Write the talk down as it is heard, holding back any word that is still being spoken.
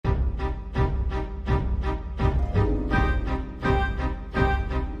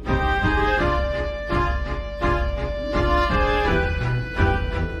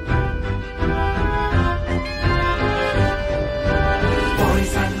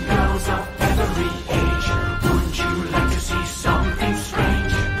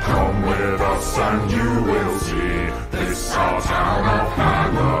and you will see this our town of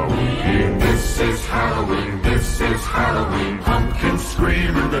Halloween. This is Halloween, this is Halloween. Pumpkins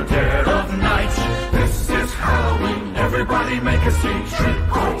scream in the dead of night. This is Halloween, everybody make a scene. Trick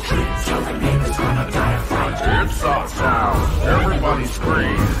or treat, so the neighbor's gonna die of fright. It's our town, everybody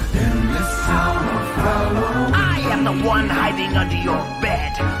scream. In this town of Halloween, I am the one hiding under your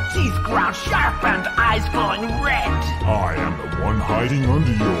bed, teeth ground sharp and eyes glowing red. I am the one hiding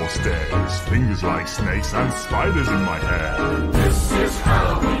under your stairs, fingers like snakes and spiders in my hair. this is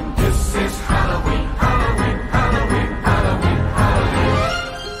Halloween, this is Halloween, Halloween, Halloween, Halloween,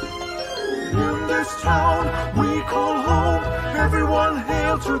 Halloween. In this town we call home, everyone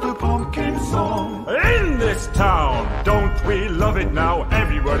hail to the pumpkin song. In this town, don't we love it now?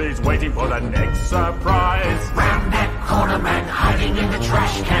 Everybody's waiting for the next surprise. Round that corner, man, hiding in the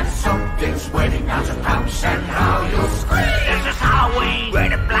trash can. Something's waiting now to pounce, and how you'll scream. This is Halloween,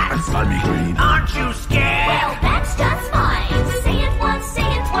 red and black And slimy green. Aren't you scared? Well, that's just fine. Say it once, say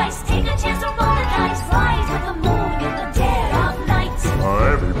it twice. Take a chance to roll the dice. Rise with the moon in the dead of night.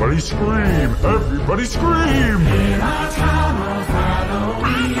 Everybody scream! Everybody scream! In our town of Halloween, I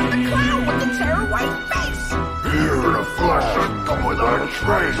am the clown with the terror white face. Here in a flash and come without a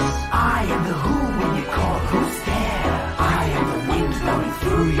trace. I am the who when you call who's there. I am the wind blowing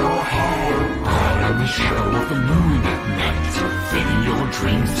through your hair. I am the shadow of the moon at night, filling your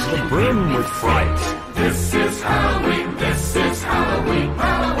dreams to the brim with fright. This is Halloween, this is Halloween,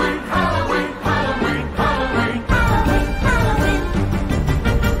 Halloween, Halloween, Halloween, Halloween, Halloween, Halloween.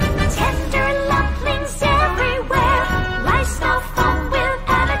 Tender lumplings everywhere. Life's no fun, we'll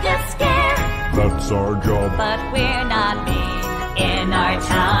ever get scared. That's our job. But we're not mean in our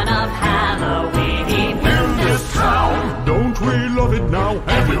town of Halloween. in this town. Don't we love it now?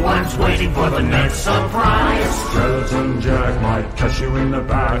 Everyone's waiting for the next surprise. Skeleton Jack might catch you in the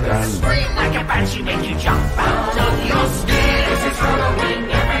back and Scream like a banshee, make you jump out of your skin. This is Halloween,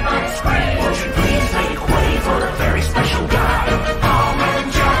 everybody scream. Won't you please make way for a very special guy? Our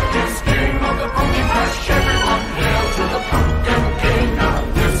man Jack is king of the pumpkin patch. Everyone hail to the pumpkin king. Now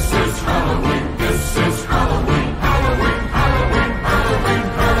this is Halloween, this is Halloween, Halloween, Halloween, Halloween,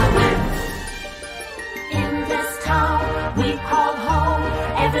 Halloween. In this town we call home,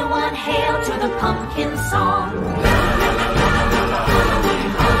 everyone hail to the pumpkin song.